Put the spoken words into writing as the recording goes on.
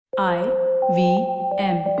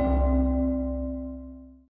IVM.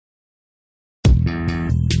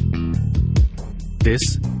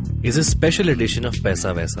 This is a special edition of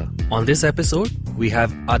Paisa Vaisa. On this episode, we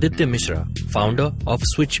have Aditya Mishra, founder of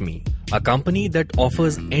SwitchMe, a company that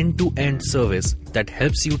offers end-to-end service that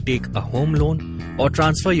helps you take a home loan or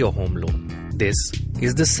transfer your home loan. This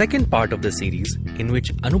is the second part of the series in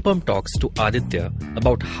which Anupam talks to Aditya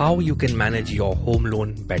about how you can manage your home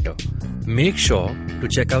loan better. Make sure to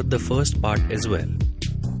check out the first part as well.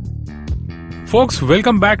 Folks,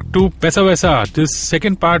 welcome back to Paisa Vaisa, this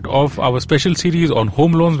second part of our special series on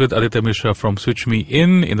home loans with Aditya Mishra from SwitchMe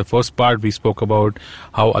In. In the first part, we spoke about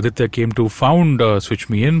how Aditya came to found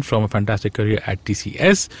SwitchMe In from a fantastic career at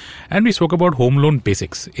TCS, and we spoke about home loan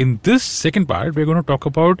basics. In this second part, we're going to talk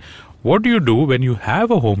about what do you do when you have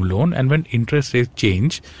a home loan and when interest rates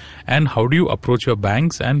change, and how do you approach your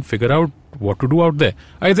banks and figure out what to do out there.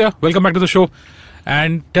 Aditya, welcome back to the show,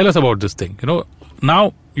 and tell us about this thing.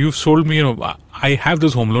 Now you've sold me, I have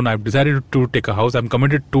this home loan. I've decided to take a house. I'm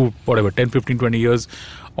committed to 10, 15, 20 years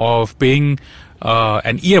of paying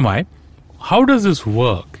an EMI. How does this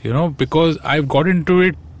work? Because I've got into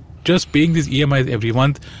it just paying these EMIs every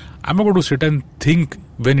month. I'm not going to sit and think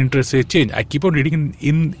when interest rates change. I keep on reading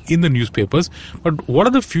in the newspapers. But what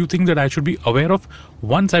are the few things that I should be aware of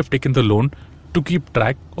once I've taken the loan to keep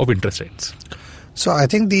track of interest rates? So I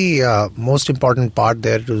think the most important part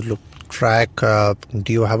there to track,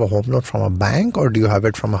 do you have a home loan from a bank or do you have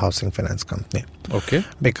it from a housing finance company? Okay.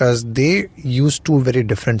 Because they use two very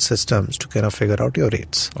different systems to kind of figure out your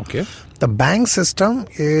rates. Okay. The bank system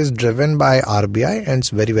is driven by RBI and it's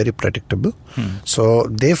very, very predictable. So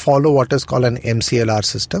they follow what is called an MCLR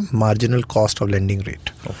system, marginal cost of lending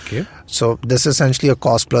rate. Okay. So this is essentially a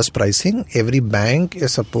cost plus pricing. Every bank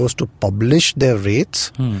is supposed to publish their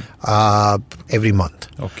rates every month.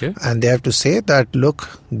 Okay. And they have to say that,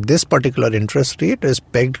 look, this particular interest rate is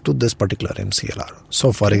pegged to this particular MCLR.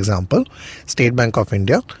 So for example, State Bank of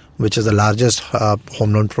India, which is the largest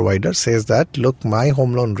home loan provider, says that, look, my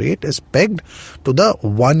home loan rate is pegged to the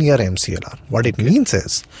 1 year MCLR. What it means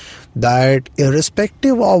is that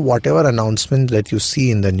irrespective of whatever announcement that you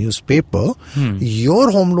see in the newspaper,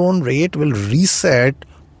 your home loan rate will reset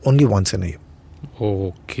only once in a year.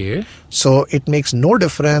 Okay. So it makes no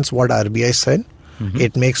difference what RBI said.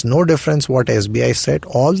 It makes no difference what SBI said.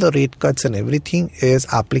 All the rate cuts and everything is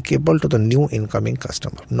applicable to the new incoming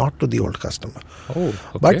customer, not to the old customer. Oh,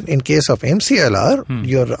 okay. But in case of MCLR,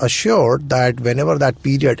 you're assured that whenever that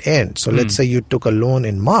period ends, so let's say you took a loan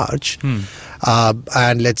in March,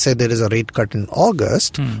 and let's say there is a rate cut in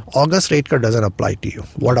August, August rate cut doesn't apply to you.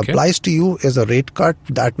 What applies to you is a rate cut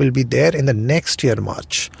that will be there in the next year,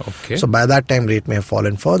 March. Okay. So by that time, rate may have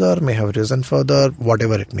fallen further, may have risen further,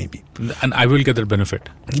 whatever it may be. And I will get that benefit.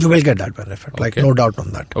 You will get that benefit, like no doubt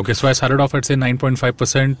on that. Okay, so I started off at say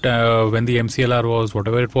 9.5% when the MCLR was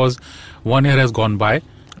whatever it was. 1 year has gone by.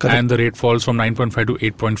 Correct. And the rate falls from 9.5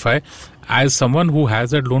 to 8.5. As someone who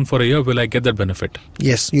has that loan for a year, will I get that benefit?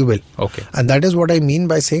 Yes, you will. Okay. And that is what I mean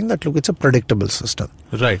by saying that, look, it's a predictable system.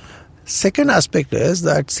 Right. Second aspect is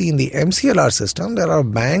that, see, in the MCLR system, there are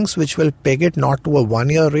banks which will peg it not to a 1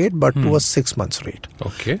 year rate, but to a 6 months rate.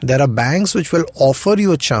 Okay. There are banks which will offer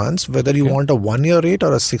you a chance whether you want a 1 year rate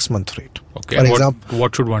or a 6 month rate. Okay. For example,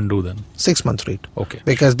 what should one do then? 6 month rate. Okay.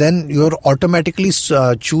 Because then you're automatically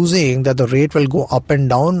choosing that the rate will go up and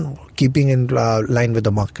down, keeping in line with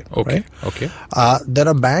the market. Okay. Right? Okay. There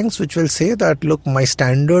are banks which will say that, look, my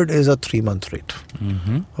standard is a 3 month rate.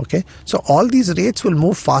 Okay. So all these rates will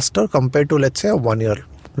move faster compared to, let's say, a 1 year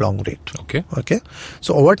long rate. Okay. Okay.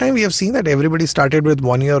 So over time, we have seen that everybody started with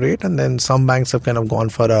 1 year rate, and then some banks have kind of gone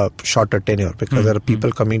for a shorter tenure because there are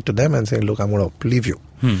people coming to them and saying, look, I'm going to leave you.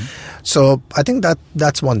 So I think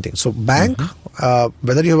that's one thing. So bank,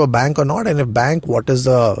 whether you have a bank or not, and if bank, what is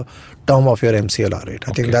the term of your MCLR rate?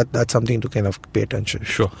 I think that's something to kind of pay attention.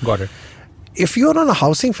 Sure. Got it. If you're on a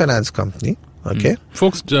housing finance company, okay.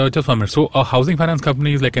 Folks, just 1 minute. So a housing finance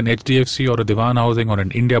company is like an HDFC or a Divan Housing or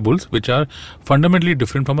an India Bulls, which are fundamentally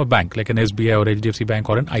different from a bank, like an SBI or HDFC Bank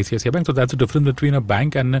or an ICICI Bank. So that's the difference between a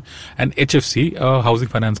bank and an HFC, a housing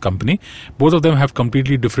finance company. Both of them have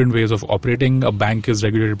completely different ways of operating. A bank is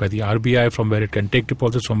regulated by the RBI, from where it can take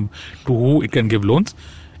deposits, to who it can give loans.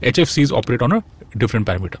 HFCs operate on a different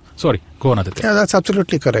parameter. Sorry, go on, Aditya. Yeah, that's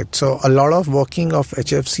absolutely correct. So a lot of working of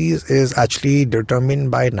HFCs is actually determined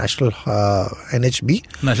by National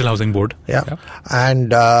NHB. National Housing Board. Yeah.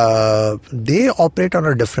 And they operate on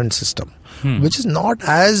a different system, which is not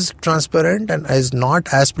as transparent and is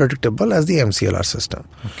not as predictable as the MCLR system.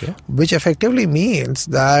 Okay. Which effectively means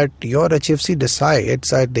that your HFC decides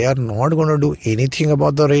that they are not going to do anything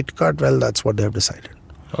about the rate cut. Well, that's what they have decided.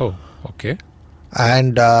 Oh, okay.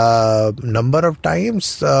 And number of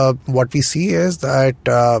times what we see is that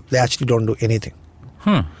they actually don't do anything.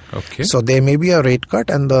 Okay. So there may be a rate cut,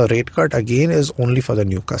 and the rate cut again is only for the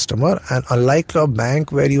new customer. And unlike a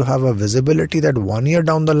bank where you have a visibility that 1 year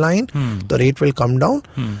down the line, the rate will come down.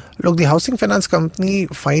 Look, the housing finance company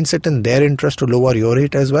finds it in their interest to lower your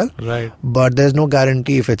rate as well. Right. But there's no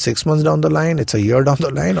guarantee if it's 6 months down the line, it's a year down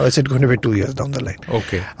the line, or is it going to be 2 years down the line.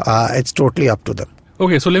 Okay. It's totally up to them.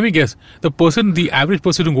 Okay, so let me guess. The average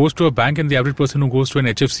person who goes to a bank and the average person who goes to an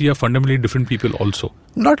HFC are fundamentally different people also.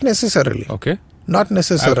 Not necessarily. Okay. Not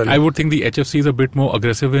necessarily. I would think the HFC is a bit more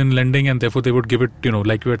aggressive in lending, and therefore they would give it,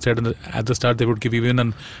 like you had said at the start, they would give even a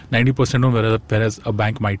 90% loan, whereas a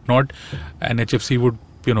bank might not. An HFC would,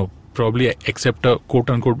 probably accept a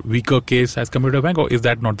quote-unquote weaker case as compared to a bank, or is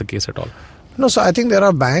that not the case at all? No, so I think there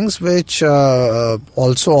are banks which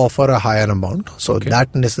also offer a higher amount. So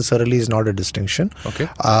that necessarily is not a distinction. Okay.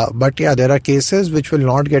 But yeah, there are cases which will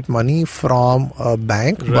not get money from a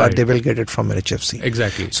bank, but they will get it from an HFC.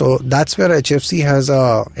 Exactly. So that's where HFC has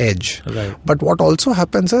a edge. Right. But what also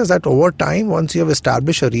happens is that over time, once you have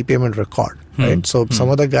established a repayment record, right? So some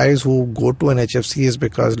of the guys who go to an HFC is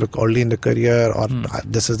because, look, early in the career, or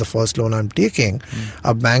this is the first loan I'm taking,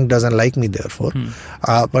 a bank doesn't like me therefore.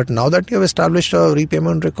 But now that you have established a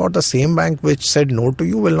repayment record, the same bank which said no to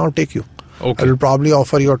you will now take you. Okay. It will probably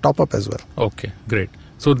offer you a top-up as well. Okay, great.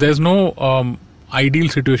 So there's no ideal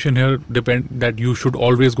situation here that you should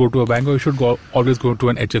always go to a bank or you should always go to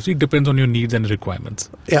an HFC. It depends on your needs and requirements.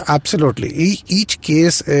 Yeah, absolutely. Each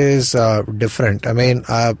case is different. I mean,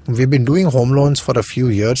 we've been doing home loans for a few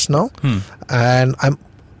years now, and I'm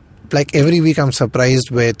like every week I'm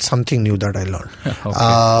surprised with something new that I learned.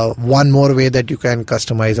 Okay. One more way that you can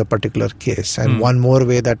customize a particular case, and one more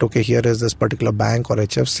way that, okay, here is this particular bank or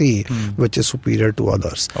HFC which is superior to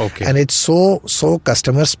others. Okay. And it's so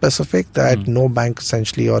customer specific that no bank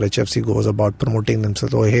essentially or HFC goes about promoting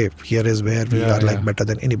themselves, oh hey, here is where we are like better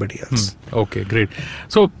than anybody else. Okay, great.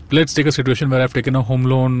 So let's take a situation where I've taken a home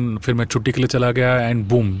loan, फिर मैं छुट्टी के लिए चला गया, and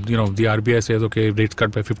boom, the RBI says, okay, rates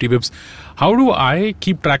cut by 50 bips. How do I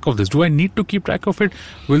keep track of this? Do I need to keep track of it?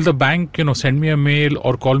 Will the bank, send me a mail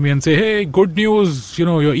or call me and say, hey, good news,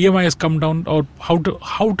 your EMI has come down? Or how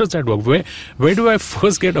does that work? Where do I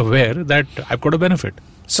first get aware that I've got a benefit?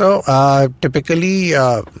 So typically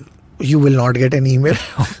you will not get an email.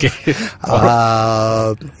 Okay.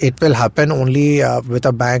 It will happen only with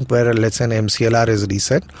a bank where, let's say, an MCLR is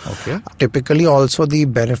reset. Okay. Typically also the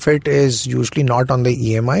benefit is usually not on the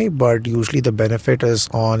EMI, but usually the benefit is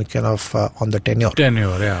on on the tenure.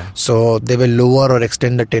 Tenure, yeah. So they will lower or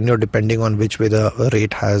extend the tenure depending on which way the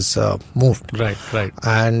rate has moved. Right.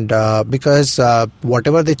 And because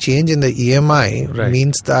whatever they change in the EMI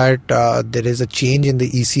means that there is a change in the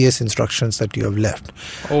ECS instructions that you have left.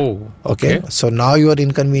 Oh. Okay. So now you are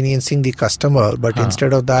inconveniencing the customer, but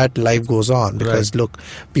instead of that, life goes on because look,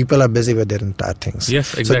 people are busy with their entire things.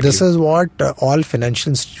 Yes, exactly. So this is what all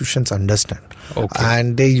financial institutions understand. Okay.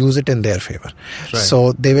 And they use it in their favor. Right.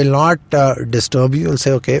 So they will not disturb you. You'll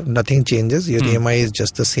say, okay, nothing changes. Your EMI is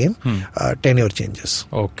just the same. Tenure changes.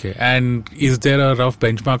 Okay. And is there a rough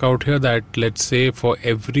benchmark out here that, let's say, for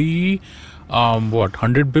every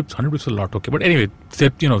 100 bips? 100 bips is a lot. Okay. But anyway,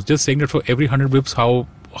 just saying that for every 100 bips,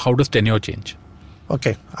 how does tenure change?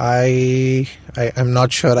 Okay, I am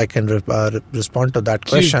not sure I can respond to that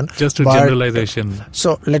question. Just a generalization.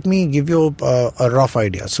 So let me give you a rough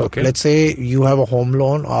idea. So let's say you have a home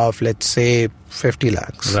loan of, let's say, 50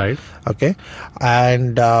 lakhs. Right. Okay.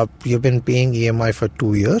 And you've been paying EMI for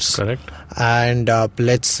 2 years. Correct. And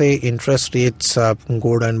let's say interest rates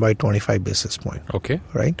go down by 25 basis point. Okay.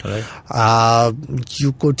 Right.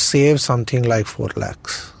 You could save something like 4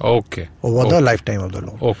 lakhs. Okay. Over the lifetime of the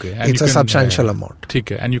loan. Okay. And it's a substantial amount.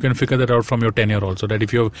 Okay. And you can figure that out from your tenure also, that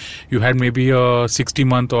if you had maybe a 60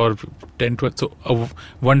 month or 10, 12, so a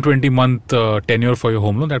 120 month tenure for your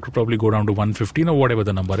home loan, that would probably go down to 115 or whatever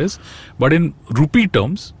the number is. But in rupee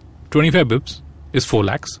terms, 25 bips is 4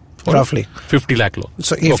 lakhs. Roughly. 50 lakh loan.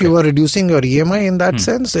 So if you were reducing your EMI in that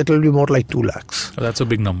sense, it will be more like 2 lakhs. Oh, that's a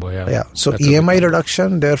big number, yeah. Yeah. So EMI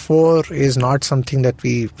reduction, therefore, is not something that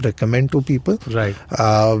we recommend to people. Right.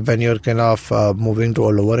 When you're moving to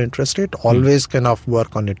a lower interest rate, always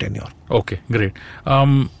work on your tenure. Okay, great.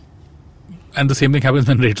 And the same thing happens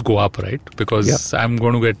when rates go up, right? Because I'm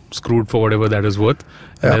going to get screwed for whatever that is worth.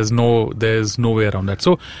 There's no way around that.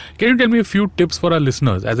 So can you tell me a few tips for our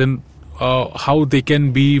listeners, as in how they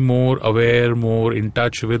can be more aware, more in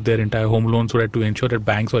touch with their entire home loan, so that to ensure that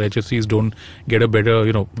banks or HFCs don't get a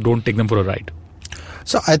better, don't take them for a ride?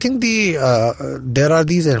 So I think there are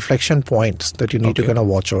these inflection points that you need to kind of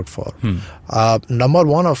watch out for. Number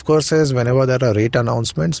one, of course, is whenever there are rate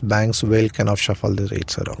announcements, banks will kind of shuffle the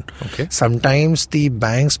rates around. Okay. Sometimes the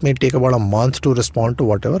banks may take about a month to respond to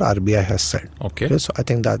whatever RBI has said. Okay. So I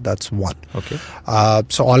think that's one. Okay.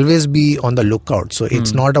 So always be on the lookout. So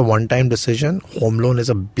it's not a one-time decision. Home loan is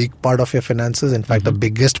a big part of your finances. In fact, the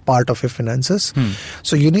biggest part of your finances.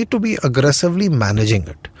 So you need to be aggressively managing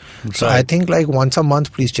it. So I think like once a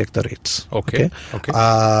month, please check the rates. Okay.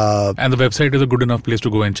 And the website is a good enough place to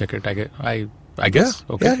go and check it, I guess.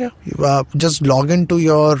 Yeah, Okay. yeah. Just log into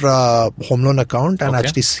your home loan account and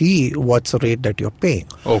actually see what's the rate that you're paying.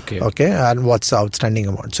 Okay. And what's the outstanding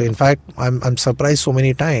amount. So in fact, I'm surprised so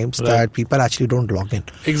many times that people actually don't log in.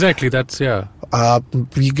 Exactly. That's, yeah.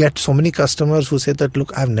 We get so many customers who say that,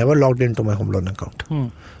 look, I've never logged into my home loan account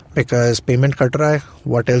because payment cut raha hai,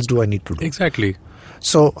 what else do I need to do? Exactly.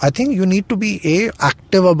 So I think you need to be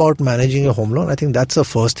active about managing a home loan. I think that's the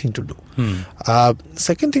first thing to do.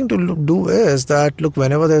 Second thing to do is that, look,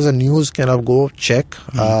 whenever there's a news, kind of go check.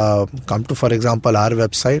 Come to, for example, our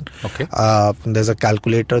website. Okay. There's a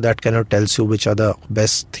calculator that kind of tells you which are the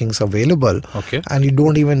best things available. Okay. And you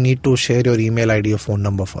don't even need to share your email ID or phone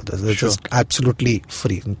number for this. It's just absolutely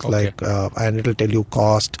free. And it'll tell you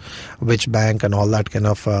cost, which bank, and all that kind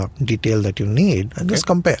of detail that you need, and just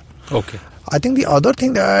compare. Okay. I think the other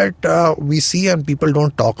thing that we see and people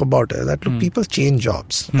don't talk about is that look, people change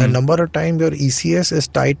jobs. And number of time your ECS is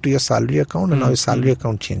tied to your salary account, and now your salary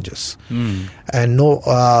account changes. And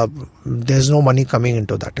there's no money coming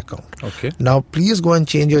into that account. Okay. Now, please go and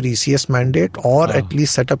change your ECS mandate, or at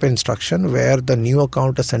least set up an instruction where the new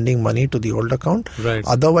account is sending money to the old account. Right.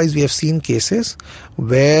 Otherwise, we have seen cases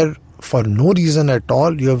where for no reason at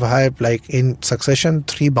all, you have had like in succession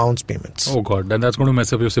 3 bounce payments. Oh God, then that's going to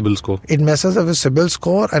mess up your CIBIL score. It messes up your CIBIL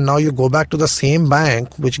score, and now you go back to the same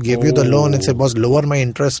bank which gave you the loan and say, boss, lower my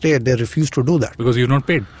interest rate. They refuse to do that. Because you've not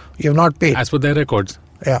paid. You have not paid. As per their records.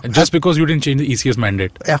 Yeah. Just because you didn't change the ECS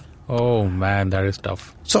mandate. Yeah. Oh man, that is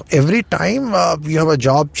tough. So every time you have a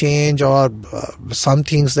job change or some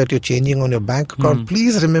things that you're changing on your bank account,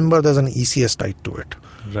 please remember there's an ECS tied to it.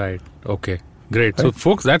 Right. Okay. Great. Right. So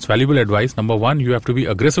folks, that's valuable advice. Number one, you have to be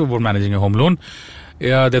aggressive about managing a home loan.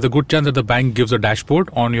 There's a good chance that the bank gives a dashboard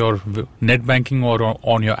on your net banking or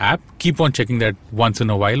on your app. Keep on checking that once in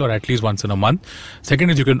a while, or at least once in a month.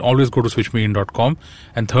 Second is you can always go to switchmein.com.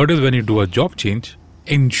 And third is when you do a job change,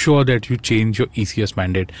 ensure that you change your ECS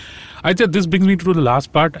mandate. I think this brings me to the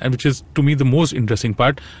last part, and which is to me the most interesting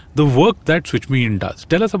part, the work that SwitchMe does.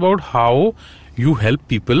 Tell us about how you help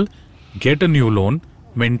people get a new loan,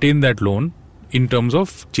 maintain that loan, in terms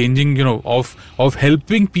of changing, of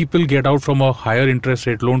helping people get out from a higher interest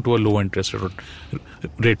rate loan to a low interest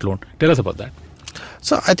rate loan. Tell us about that.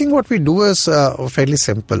 So I think what we do is fairly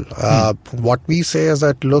simple. What we say is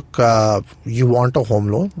that, look, you want a home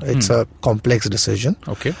loan. It's a complex decision.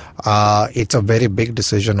 Okay. It's a very big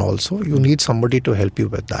decision also. You need somebody to help you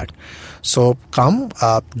with that. So come,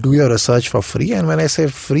 do your research for free. And when I say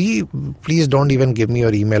free, please don't even give me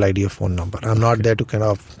your email ID or phone number. I'm not there to kind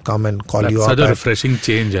of come and call you up. That's such a refreshing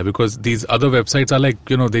change, because these other websites are like,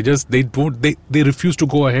 they refuse to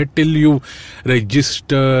go ahead till you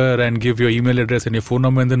register and give your email address and your phone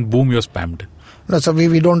number, and then boom, you're spammed. No, so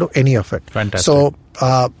we don't do any of it. Fantastic. So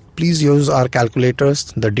please use our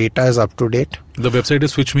calculators. The data is up to date. The website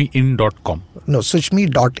is switchme.com. No,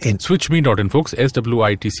 switchme.in. Switchme.in, folks.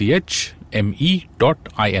 SWITCHME.in.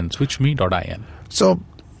 Switchme.in. So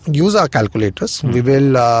use our calculators. We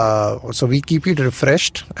will, so we keep it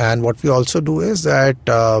refreshed. And what we also do is that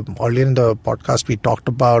earlier in the podcast, we talked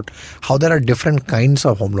about how there are different kinds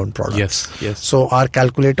of home loan products. Yes. So our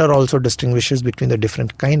calculator also distinguishes between the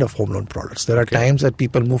different kind of home loan products. There are times that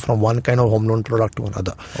people move from one kind of home loan product to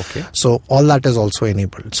another. Okay. So all that is also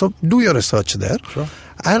enabled. So do your research there. Sure.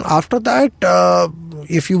 And after that,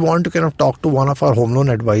 if you want to kind of talk to one of our home loan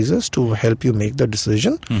advisors to help you make the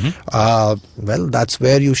decision, well, that's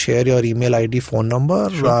where you share your email ID, phone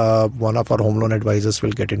number. Sure. One of our home loan advisors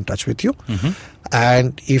will get in touch with you.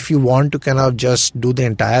 And if you want to kind of just do the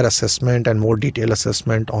entire assessment and more detailed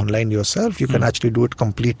assessment online yourself, you can actually do it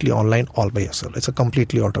completely online all by yourself. It's a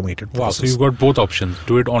completely automated process. Wow, so you've got both options.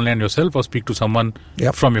 Do it online yourself or speak to someone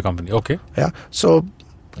from your company. Okay. Yeah. So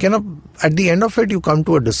kind of at the end of it, you come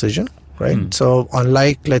to a decision, right? So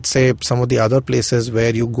unlike, let's say, some of the other places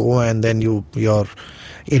where you go and then your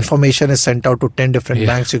information is sent out to 10 different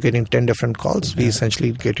banks, you're getting 10 different calls. We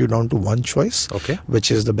essentially get you down to one choice, which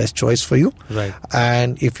is the best choice for you. Right.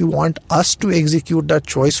 And if you want us to execute that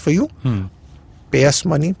choice for you, pay us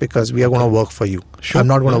money because we are going to work for you. I'm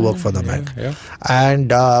not going to work for the bank. Yeah.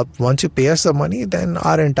 And once you pay us the money, then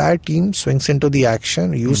our entire team swings into the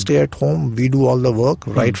action. You stay at home. We do all the work,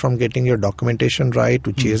 right from getting your documentation right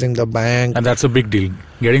to chasing the bank. And that's a big deal.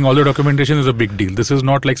 Getting all the documentation is a big deal. This is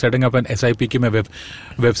not like setting up an SIP ki main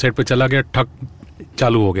website pe chala gaya, thak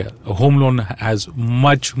chalu ho gaya. A home loan has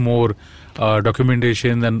much more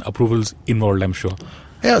documentation and approvals involved, I'm sure.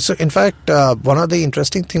 Yeah, so in fact, one of the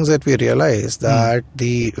interesting things that we realized that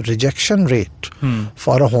the rejection rate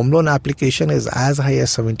for a home loan application is as high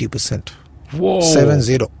as 70%. Whoa.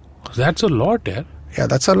 70. That's a lot, yeah. Yeah,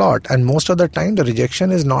 that's a lot. And most of the time, the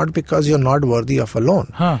rejection is not because you're not worthy of a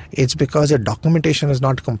loan. It's because your documentation is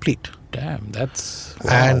not complete. Damn, that's...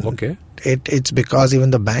 Wow, and okay. It's because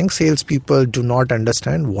even the bank salespeople do not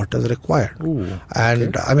understand what is required. Ooh,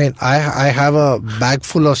 and I mean, I have a bag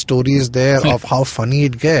full of stories there of how funny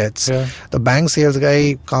it gets. Yeah. The bank sales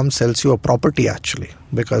guy comes, sells you a property actually,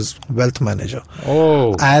 because wealth manager.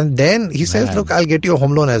 Oh. And then he says, look, I'll get you a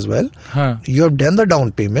home loan as well. You have done the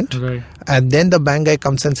down payment. Right. And then the bank guy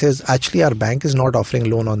comes and says, actually, our bank is not offering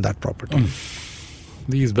loan on that property.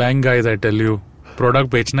 These bank guys, I tell you, product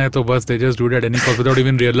bechna hai to bas, they just do it at any cost without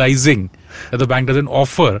even realizing that the bank doesn't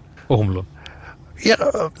offer a home loan. Yeah,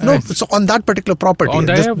 no. So on that particular property, On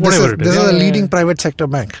that, this is a leading private sector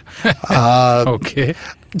bank. Okay.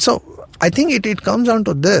 So I think it comes down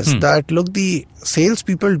to this, that look, the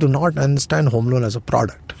salespeople do not understand home loan as a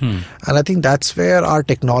product. And I think that's where our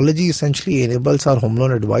technology essentially enables our home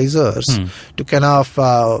loan advisors to kind of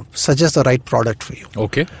suggest the right product for you.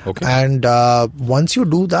 Okay. And once you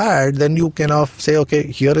do that, then you kind of say, okay,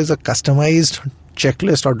 here is a customized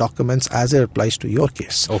checklist or documents as it applies to your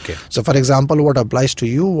case. Okay. So for example, what applies to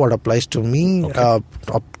you, what applies to me, up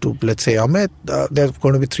to let's say Amit, there are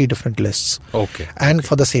going to be 3 different lists. Okay. And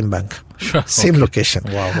for the same bank. Sure. Same location.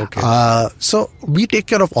 Wow. Okay. So we take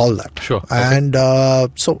care of all that. Sure. Okay. And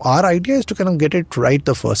so our idea is to kind of get it right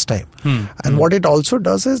the first time. And what it also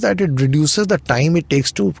does is that it reduces the time it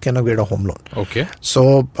takes to kind of get a home loan. Okay.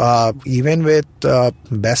 So even with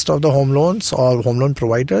best of the home loans or home loan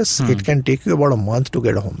providers, it can take you about a month to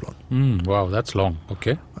get a home loan. Wow, that's long.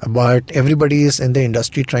 Okay. But everybody is in the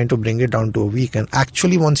industry trying to bring it down to a week. And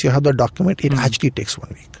actually, once you have the document, it actually takes 1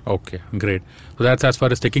 week. Okay, great. So that's as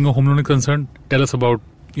far as taking a home loan is concerned. Tell us about,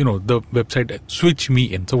 the website Switch Me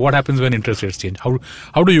In. So what happens when interest rates change?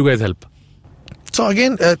 How do you guys help? So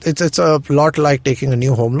again, it's a lot like taking a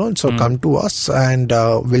new home loan. So come to us and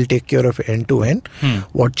we'll take care of end to end.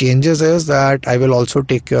 What changes is that I will also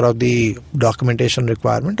take care of the documentation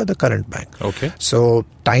requirement of the current bank. Okay. So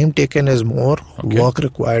time taken is more, work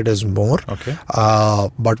required is more. Okay.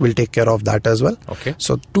 But we'll take care of that as well. Okay.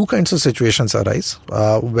 So 2 kinds of situations arise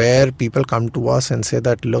where people come to us and say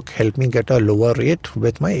that, look, help me get a lower rate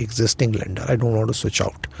with my existing lender. I don't want to switch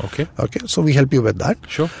out. Okay. So we help you with that.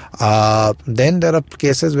 Sure. Then there are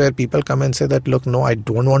cases where people come and say that, look, no, I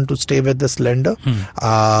don't want to stay with this lender.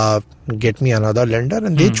 Get me another lender,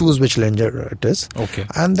 and they choose which lender it is. Okay.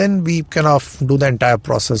 And then we kind of do the entire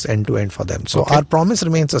process end to end for them. So our promise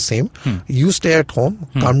remains the same. You stay at home,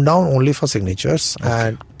 come down only for signatures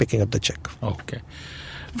and picking up the check. Okay.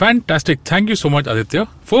 Fantastic. Thank you so much, Aditya.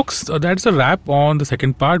 Folks, that's a wrap on the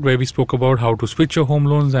second part where we spoke about how to switch your home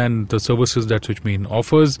loans and the services that Switch Me In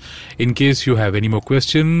offers. In case you have any more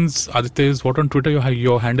questions, Aditya is what on Twitter?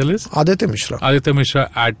 Your handle is? Aditya Mishra. Aditya Mishra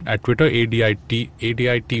at Twitter,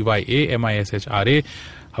 ADITYAMISHRA.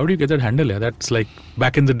 How do you get that handle? Yeah, that's like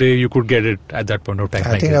back in the day you could get it at that point of time.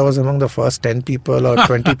 I think I was among the first 10 people or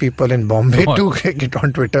 20 people in Bombay to get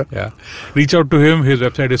on Twitter. Yeah. Reach out to him. His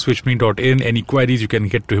website is switchme.in. Any queries, you can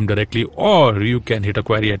get to him directly, or you can hit a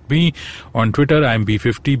query at me on Twitter. I'm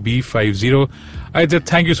B50B50. Aditya,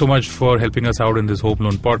 thank you so much for helping us out in this home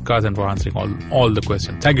loan podcast and for answering all the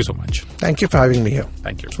questions. Thank you so much. Thank you for having me here.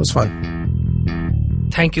 Thank you. It was fun.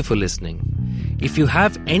 Thank you for listening. If you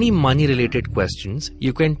have any money-related questions,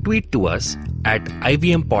 you can tweet to us at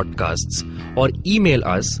IVM Podcasts or email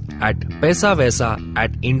us at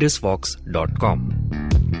paisavaisa@indusvox.com.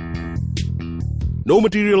 No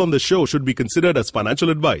material on the show should be considered as financial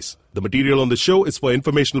advice. The material on the show is for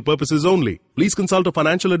informational purposes only. Please consult a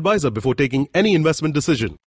financial advisor before taking any investment decision.